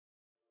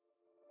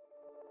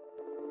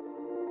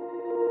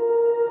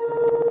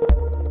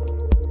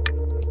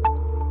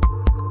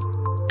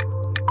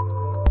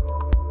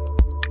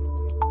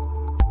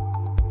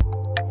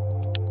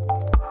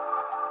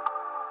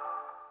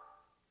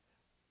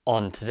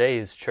On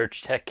today's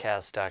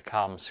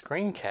ChurchTechCast.com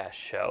Screencast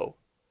show,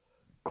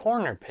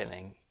 corner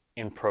pinning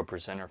in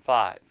ProPresenter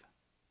 5.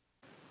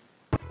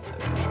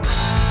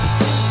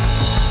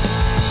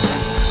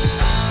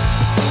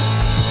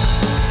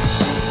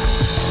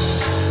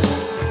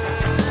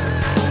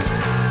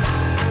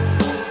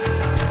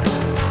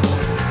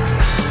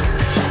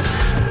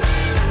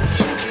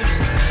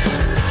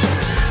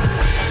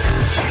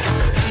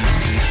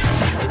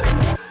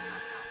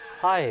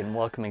 Hi, and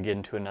welcome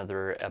again to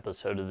another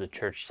episode of the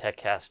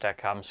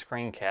ChurchTechCast.com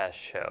Screencast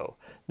show.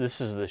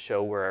 This is the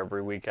show where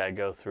every week I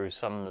go through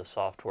some of the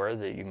software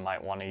that you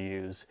might want to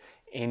use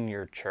in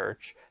your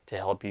church to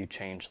help you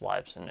change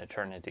lives and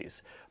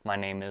eternities. My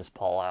name is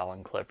Paul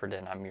Allen Clifford,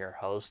 and I'm your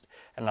host,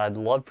 and I'd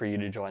love for you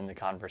to join the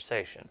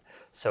conversation.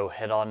 So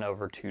head on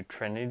over to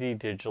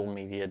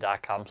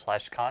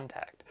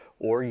trinitydigitalmedia.com/contact,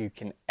 or you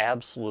can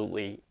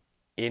absolutely,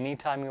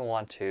 anytime you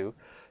want to,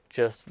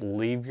 just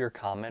leave your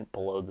comment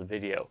below the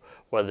video,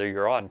 whether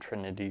you're on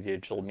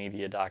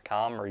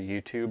trinitydigitalmedia.com or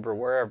YouTube or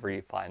wherever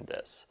you find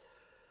this.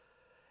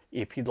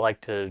 If you'd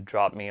like to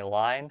drop me a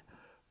line,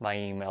 my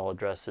email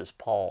address is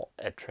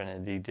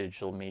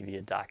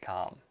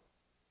paul@trinitydigitalmedia.com.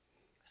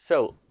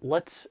 So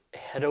let's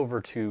head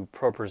over to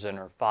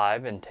ProPresenter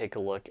 5 and take a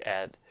look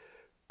at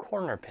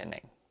corner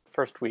pinning.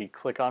 First we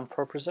click on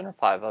ProPresenter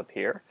 5 up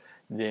here,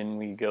 then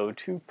we go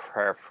to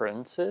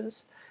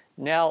Preferences.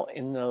 Now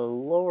in the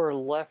lower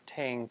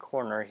left-hand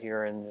corner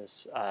here in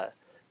this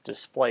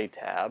Display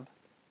tab,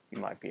 you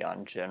might be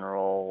on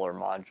General or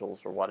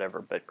Modules or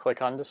whatever, but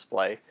click on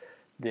Display,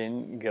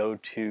 then go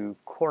to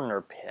Corner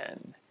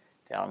Pin.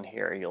 Down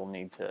here you'll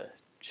need to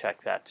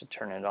check that to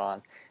turn it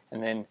on,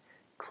 and then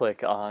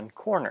click on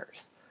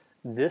Corners.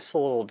 This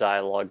little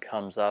dialog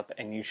comes up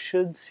and you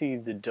should see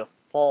the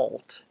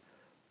default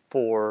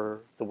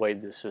for the way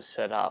this is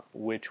set up,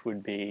 which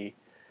would be,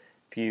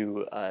 if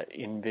you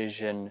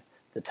envision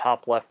the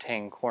top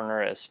left-hand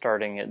corner as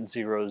starting at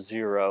 0,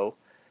 0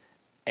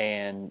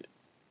 and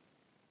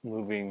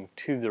moving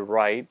to the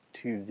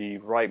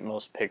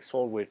rightmost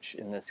pixel, which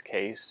in this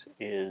case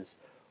is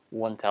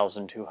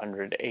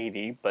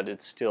 1280, but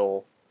it's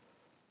still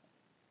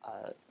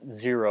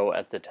 0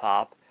 at the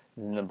top.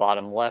 Then the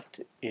bottom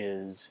left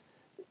is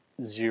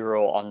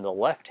 0 on the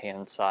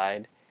left-hand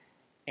side,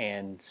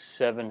 and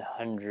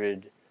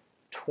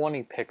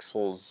 720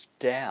 pixels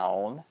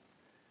down.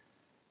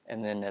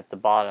 And then at the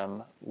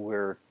bottom,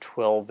 we're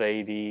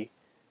 1280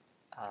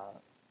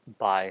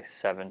 by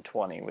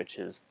 720, which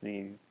is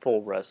the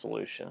full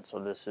resolution. So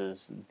this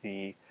is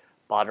the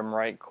bottom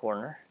right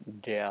corner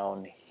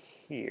down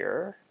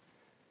here.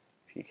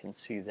 If you can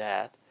see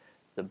that,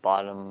 the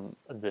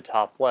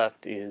top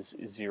left is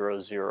 0,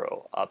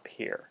 0 up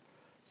here.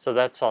 So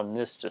that's on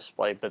this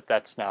display, but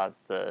that's not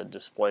the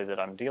display that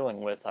I'm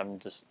dealing with. I'm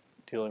just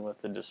dealing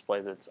with the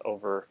display that's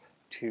over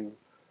to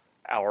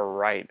our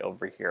right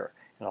over here.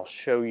 And I'll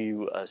show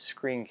you a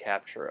screen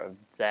capture of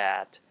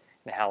that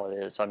and how it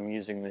is. I'm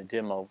using the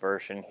demo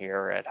version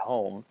here at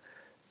home,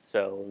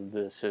 so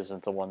this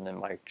isn't the one that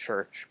my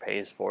church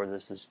pays for.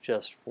 This is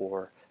just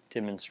for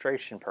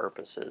demonstration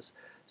purposes.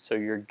 So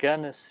you're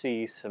gonna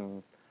see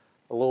a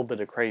little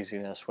bit of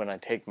craziness when I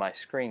take my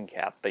screen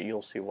cap, but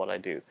you'll see what I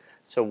do.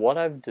 So what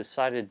I've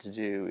decided to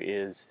do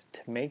is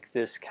to make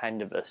this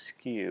kind of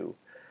askew.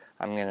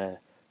 I'm gonna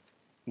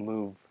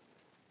move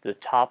the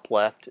top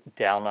left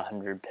down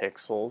 100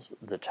 pixels,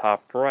 the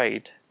top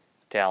right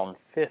down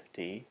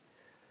 50,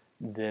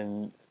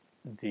 then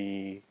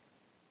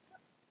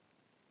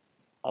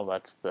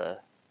that's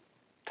the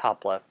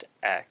top left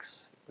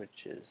X,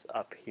 which is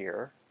up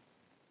here,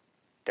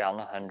 down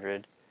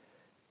 100,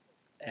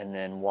 and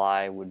then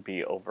Y would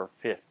be over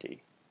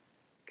 50.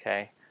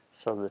 Okay,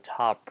 so the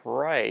top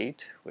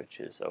right, which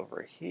is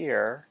over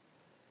here,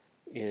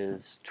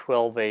 is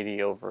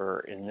 1280 over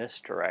in this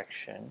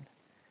direction,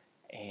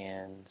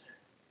 and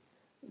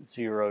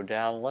 0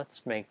 down.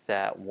 Let's make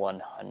that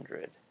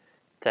 100.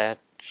 That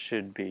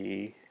should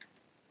be,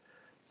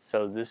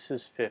 so this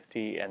is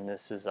 50 and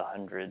this is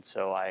 100,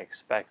 so I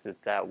expect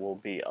that that will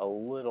be a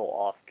little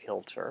off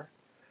kilter.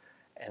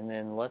 And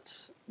then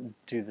let's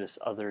do this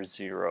other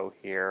 0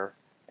 here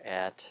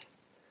at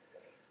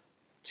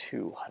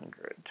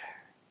 200.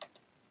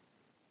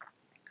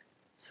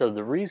 So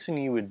the reason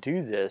you would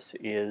do this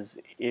is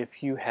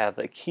if you have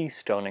a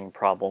keystoning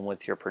problem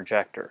with your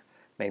projector.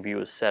 Maybe it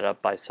was set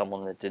up by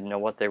someone that didn't know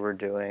what they were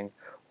doing,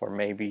 or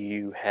maybe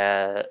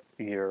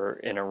you're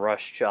in a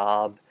rush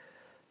job,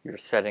 you're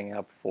setting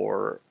up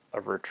for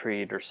a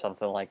retreat or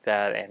something like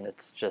that, and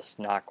it's just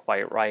not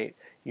quite right.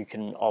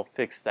 I'll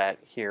fix that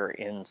here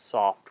in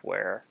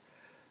software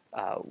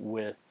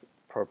with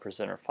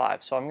ProPresenter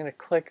 5. So I'm going to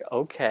click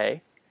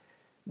OK,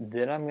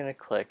 then I'm going to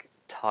click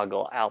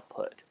Toggle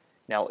Output.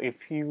 Now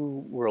if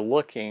you were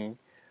looking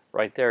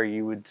right there,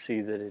 you would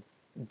see that it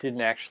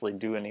didn't actually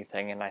do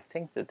anything, and I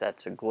think that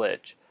that's a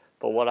glitch.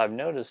 But what I've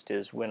noticed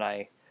is when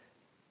I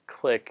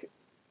click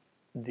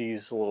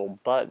these little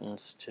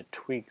buttons to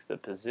tweak the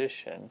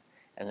position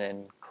and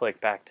then click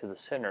back to the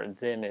center,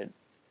 then it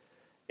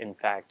in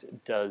fact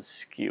does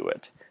skew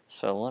it.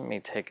 So let me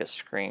take a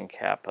screen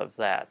cap of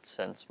that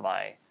since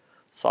my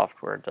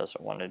software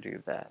doesn't want to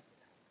do that.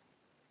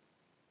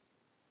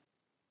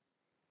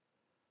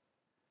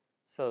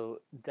 So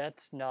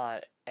that's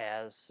not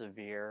as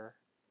severe,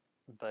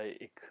 but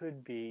it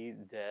could be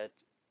that,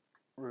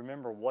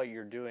 remember what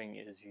you're doing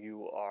is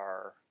you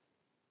are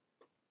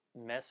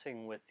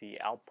messing with the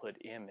output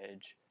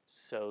image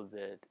so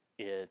that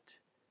it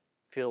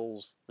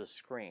fills the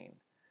screen.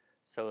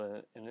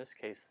 So in this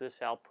case,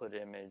 this output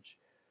image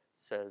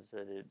says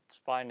that it's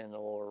fine in the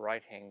lower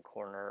right hand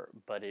corner,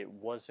 but it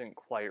wasn't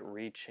quite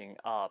reaching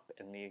up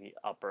in the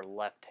upper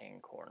left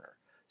hand corner.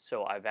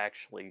 So I've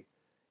actually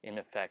in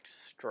effect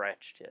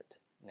stretched it.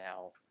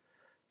 Now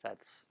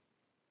that's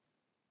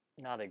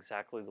not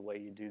exactly the way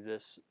you do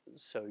this,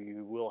 so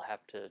you will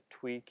have to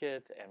tweak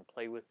it and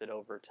play with it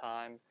over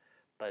time,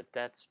 but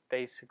that's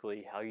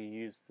basically how you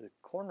use the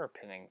corner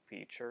pinning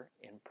feature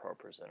in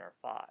ProPresenter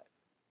 5.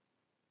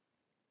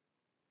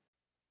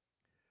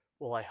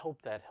 Well, I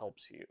hope that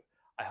helps you.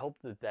 I hope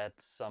that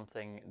that's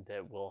something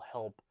that will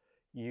help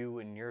you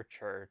and your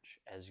church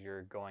as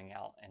you're going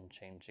out and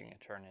changing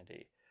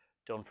eternity.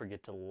 Don't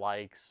forget to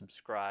like,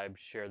 subscribe,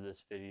 share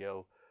this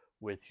video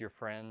with your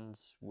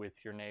friends, with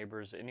your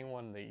neighbors,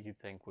 anyone that you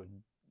think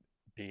would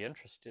be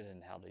interested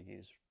in how to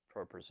use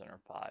ProPresenter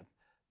 5.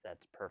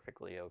 That's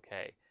perfectly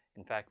okay.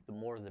 In fact, the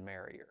more the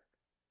merrier.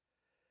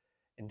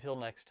 Until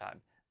next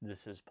time,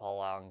 this is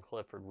Paul Allen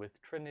Clifford with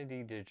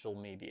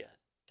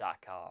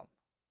TrinityDigitalMedia.com.